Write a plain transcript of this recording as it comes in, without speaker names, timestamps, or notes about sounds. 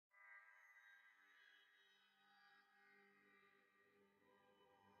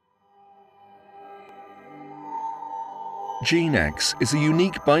Genex is a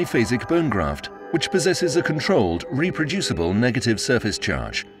unique biphasic bone graft which possesses a controlled, reproducible negative surface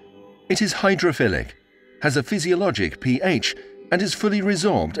charge. It is hydrophilic, has a physiologic pH, and is fully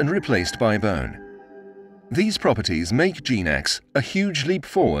resorbed and replaced by bone. These properties make genex a huge leap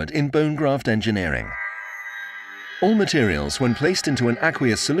forward in bone graft engineering. All materials, when placed into an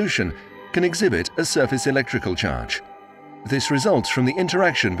aqueous solution, can exhibit a surface electrical charge. This results from the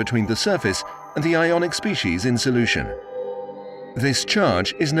interaction between the surface and the ionic species in solution. This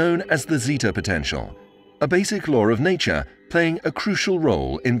charge is known as the zeta potential, a basic law of nature playing a crucial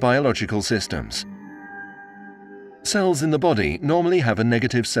role in biological systems. Cells in the body normally have a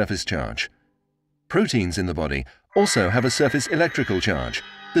negative surface charge. Proteins in the body also have a surface electrical charge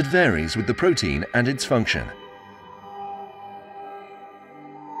that varies with the protein and its function.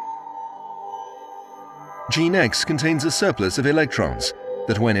 Genex contains a surplus of electrons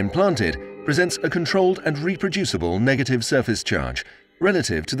that, when implanted, presents a controlled and reproducible negative surface charge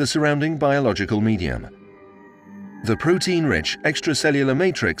relative to the surrounding biological medium. The protein-rich extracellular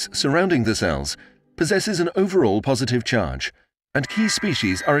matrix surrounding the cells possesses an overall positive charge, and key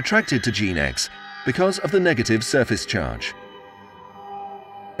species are attracted to genex because of the negative surface charge.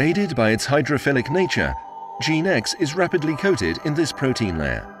 Aided by its hydrophilic nature, genex is rapidly coated in this protein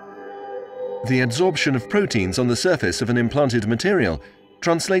layer. The adsorption of proteins on the surface of an implanted material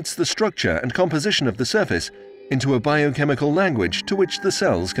translates the structure and composition of the surface into a biochemical language to which the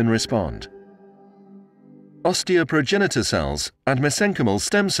cells can respond. Osteoprogenitor cells and mesenchymal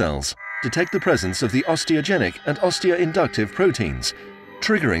stem cells detect the presence of the osteogenic and osteoinductive proteins,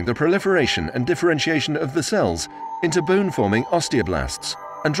 triggering the proliferation and differentiation of the cells into bone-forming osteoblasts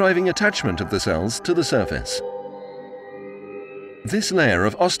and driving attachment of the cells to the surface. This layer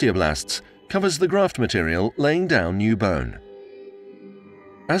of osteoblasts covers the graft material, laying down new bone.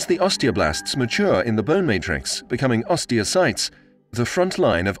 As the osteoblasts mature in the bone matrix, becoming osteocytes, the front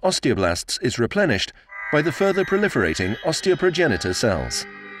line of osteoblasts is replenished by the further proliferating osteoprogenitor cells.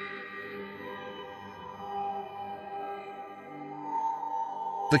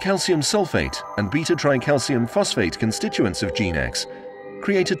 The calcium sulfate and beta-tricalcium phosphate constituents of genex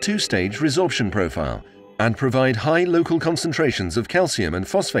create a two-stage resorption profile and provide high local concentrations of calcium and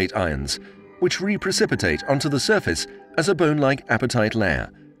phosphate ions, which reprecipitate onto the surface as a bone-like apatite layer,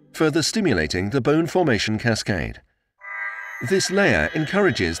 further stimulating the bone formation cascade. This layer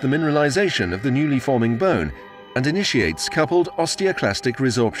encourages the mineralization of the newly forming bone and initiates coupled osteoclastic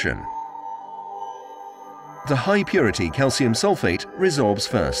resorption. The high-purity calcium sulfate resorbs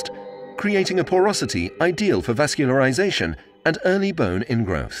first, creating a porosity ideal for vascularization and early bone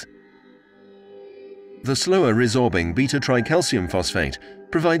ingrowth. The slower resorbing beta-tricalcium phosphate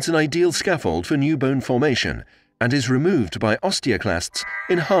provides an ideal scaffold for new bone formation and is removed by osteoclasts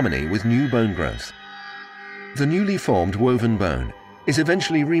in harmony with new bone growth. The newly formed woven bone is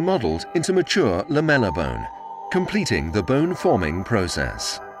eventually remodeled into mature lamellar bone, completing the bone-forming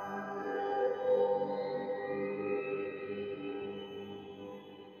process.